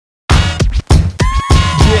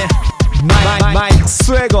Mike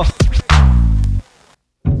Swagger.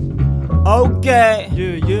 Okay,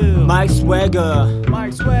 Mike Swagger,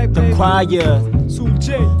 The Quiett.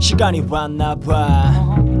 시간이 왔나봐,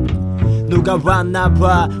 누가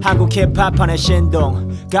왔나봐. 한국 힙합판의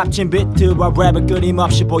신동, 값진 비트와 랩을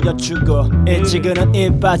끊임없이 보여주고 있지. 그는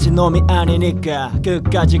입 빠진 놈이 아니니까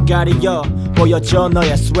끝까지 가리려 보여줘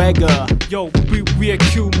너의 스웨거. Yo, 위에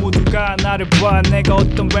Q 모두가 나를 봐. 내가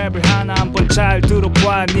어떤 랩을 하나 한번 잘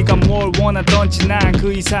들어봐. 네가 뭘 원하던지 난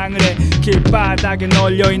그 이상을 해. 길바닥에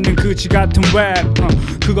널려있는 그지같은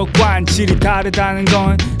랩, 그것과는 질이 다르다는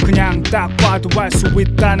건 그냥 딱 봐도 알 수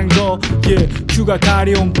있다는 거. Yeah, Q가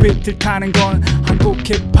가려운 비트를 타는 건 한국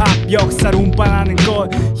힙합 역사를 운반하는 것.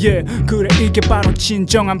 Yeah, 그래 이게 바로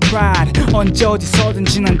진정한 pride. 언제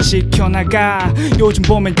어디서든지 난 지켜나가. 요즘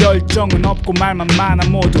보면 열정은 없고 말만 많아.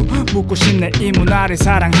 모두 묻고 싶네 이 문화를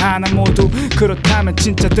사랑하나 모두. 그렇다면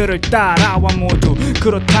진짜들을 따라와 모두.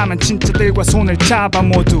 그렇다면 진짜들과 손을 잡아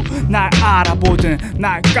모두. 날 알아보든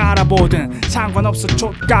날 깔아보든 상관없어.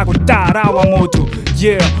 족가고 따라와 모두.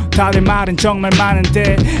 Yeah, 다들 말은 정말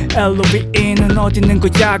많은데 LOVE는 어디 있는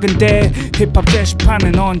거야 근데. 힙합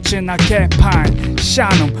게시판은 언제나 개판.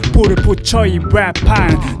 샤놈 불을 붙여 이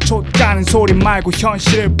랩판. 족가는 소리 말고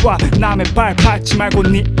현실을 봐. 남의 발 밟지 말고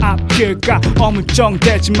네 앞길 가.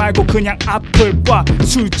 어물쩡대지 말고 그냥 앞을 봐.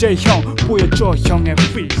 술제형 보여줘 형의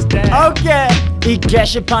freestyle. Okay, 이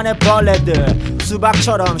게시판의 벌레들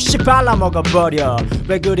수박처럼 씨발라 먹어버려.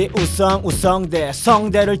 왜 그리 우성우성대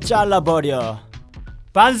성대를 잘라버려.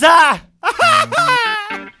 반사!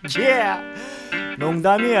 Yeah,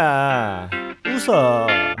 농담이야. 웃어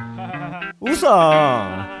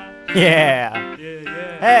Yeah.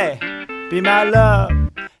 Hey, be my love.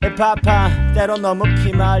 힙합한 때로 너무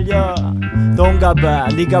피말려. 동가봐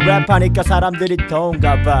네가 랩하니까 사람들이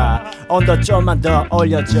더운가봐. 언더 좀만 더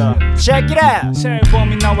올려줘. Check it out. 새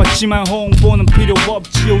앨범이 나왔지만 홍보는 필요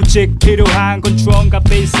없지. 오직 필요한 건 드럼과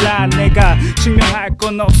베이스라인. 내가 증명할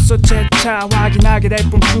건 없어. 재차 확인하게 될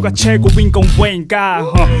뿐 Q가 최고인 건 왜인가.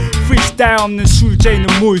 프리스타일 없는 술제는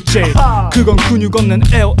물제. 그건 근육 없는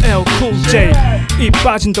LL Cool J. 입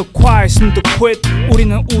빠진 The Quiett, The Quiett.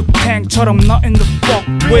 우리는 우탱처럼 nothing to fuck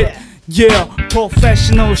with. Yeah,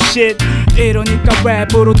 professional shit. 이러니까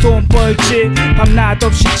랩으로 돈 벌지. 밤낮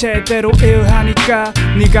없이 제대로 일하니까.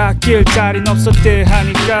 네가 낄 자리는 없었대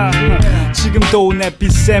하니까. 지금도 내 비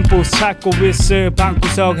샘플 찾고 있어.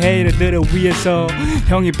 방구석 헤이터들을 위해서.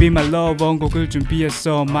 형이 Be My Love 원곡을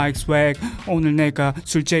준비했어. Mike Swag 오늘 내가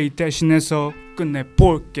술제이 대신해서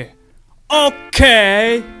끝내볼게.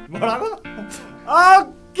 오케이. 뭐라고?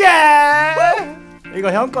 오케이.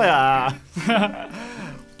 이거 형 거야.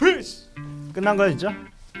 Peace. 끝난 거야 진짜?